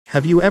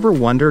Have you ever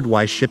wondered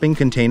why shipping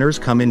containers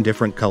come in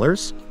different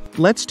colors?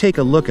 Let's take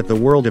a look at the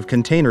world of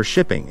container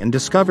shipping and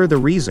discover the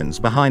reasons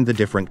behind the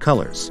different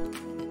colors.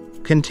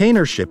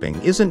 Container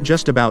shipping isn't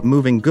just about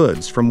moving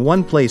goods from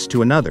one place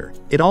to another,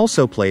 it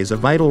also plays a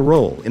vital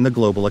role in the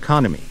global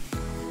economy.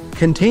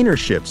 Container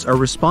ships are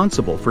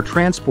responsible for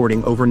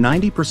transporting over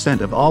 90%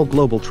 of all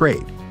global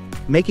trade,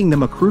 making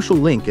them a crucial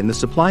link in the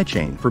supply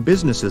chain for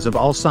businesses of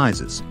all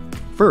sizes.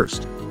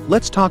 First,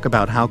 let's talk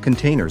about how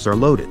containers are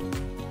loaded.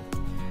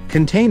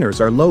 Containers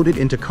are loaded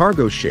into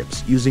cargo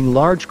ships using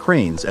large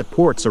cranes at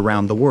ports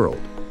around the world.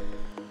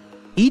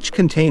 Each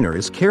container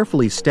is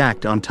carefully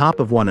stacked on top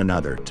of one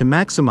another to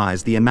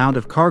maximize the amount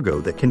of cargo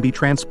that can be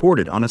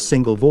transported on a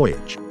single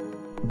voyage.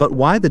 But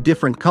why the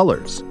different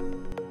colors?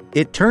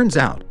 It turns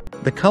out,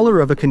 the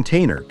color of a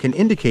container can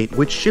indicate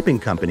which shipping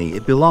company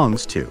it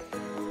belongs to.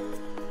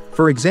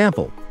 For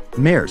example,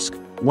 Maersk,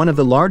 one of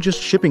the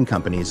largest shipping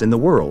companies in the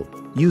world,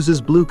 uses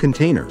blue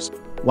containers,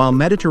 while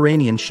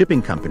Mediterranean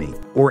Shipping Company,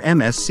 or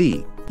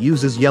MSC,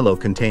 uses yellow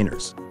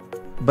containers.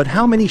 But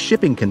how many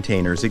shipping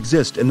containers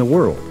exist in the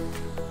world?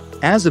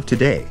 As of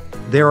today,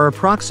 there are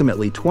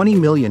approximately 20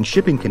 million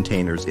shipping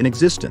containers in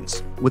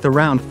existence, with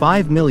around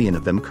 5 million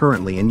of them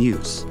currently in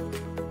use.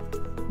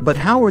 But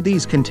how are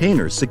these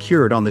containers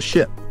secured on the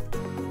ship?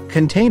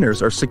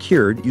 Containers are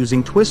secured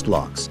using twist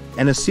locks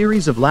and a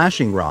series of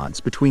lashing rods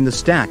between the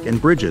stack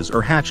and bridges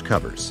or hatch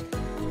covers.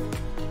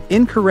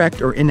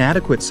 Incorrect or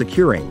inadequate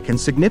securing can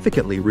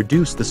significantly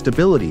reduce the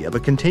stability of a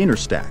container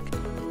stack.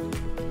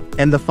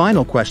 And the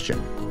final question: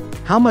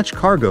 how much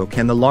cargo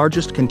can the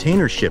largest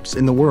container ships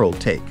in the world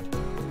take?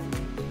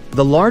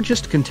 The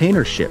largest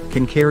container ship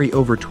can carry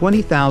over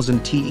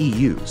 20,000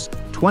 TEUs,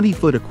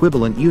 20-foot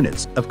equivalent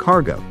units, of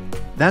cargo.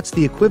 That's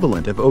the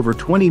equivalent of over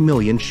 20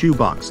 million shoe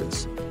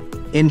boxes.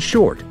 In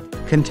short,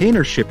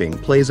 container shipping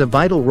plays a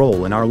vital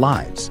role in our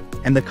lives,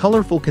 and the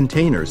colorful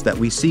containers that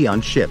we see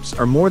on ships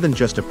are more than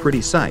just a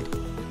pretty sight.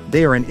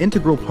 They are an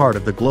integral part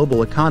of the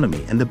global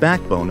economy and the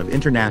backbone of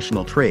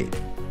international trade.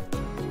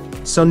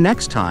 So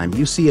next time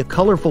you see a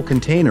colorful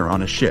container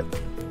on a ship,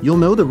 you'll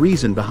know the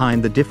reason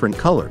behind the different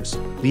colors,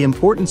 the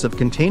importance of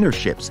container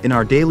ships in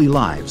our daily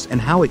lives,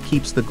 and how it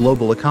keeps the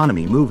global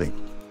economy moving.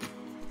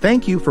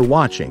 Thank you for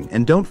watching,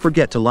 and don't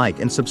forget to like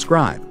and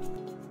subscribe.